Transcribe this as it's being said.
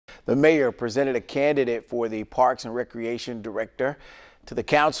The mayor presented a candidate for the Parks and Recreation Director to the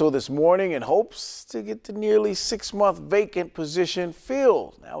council this morning in hopes to get the nearly 6-month vacant position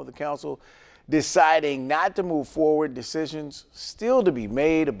filled. Now with the council deciding not to move forward, decisions still to be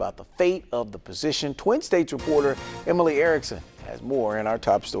made about the fate of the position. Twin States reporter Emily Erickson has more in our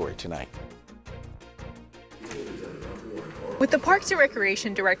top story tonight. With the Parks and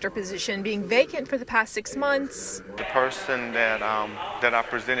Recreation Director position being vacant for the past 6 months, the person that I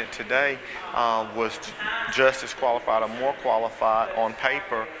presented today was just as qualified or more qualified on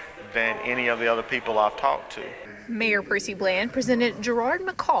paper than any of the other people I've talked to. Mayor Percy Bland presented Gerard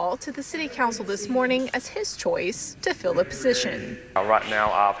McCall to the City Council this morning as his choice to fill the position. Right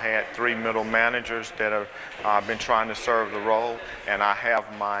now I've had 3 middle managers that have been trying to serve the role, and I have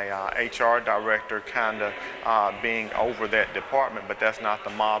my HR director kind of being over that department, but that's not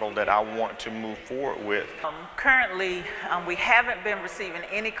the model that I want to move forward with. Currently, we haven't been receiving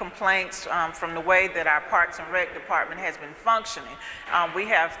any complaints from the way that our Parks and Rec department has been functioning. We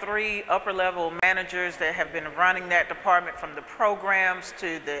have 3 upper-level managers that have been running that department, from the programs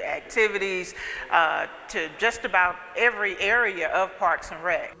to the activities to just about every area of Parks and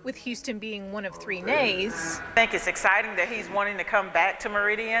Rec. With Houston being one of 3 nays, I think it's exciting that he's wanting to come back to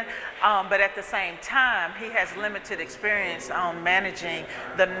Meridian, but at the same time, he has limited experience on managing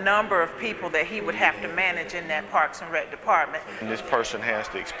the number of people that he would have to manage in that Parks and Rec department. And this person has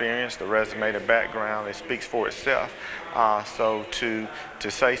the experience, the resume, the background. It speaks for itself. So to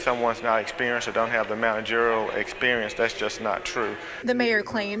say someone's not experienced or don't have the managerial experience, that's just not true. The mayor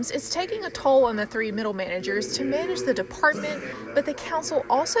claims it's taking a toll on the 3 middle managers to manage the department, but the council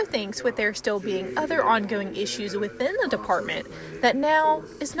also thinks with there still being other ongoing issues within the department that now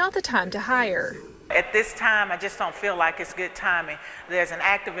is not the time to hire. At this time, I just don't feel like it's good timing. There's an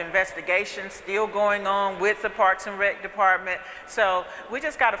active investigation still going on with the Parks and Rec department. So we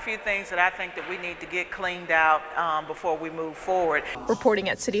just got a few things that I think that we need to get cleaned out before we move forward. Reporting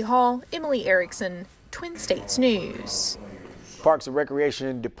at City Hall, Emily Erickson, Twin States News. Parks and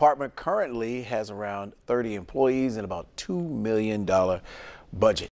Recreation Department currently has around 30 employees and about $2 million budget.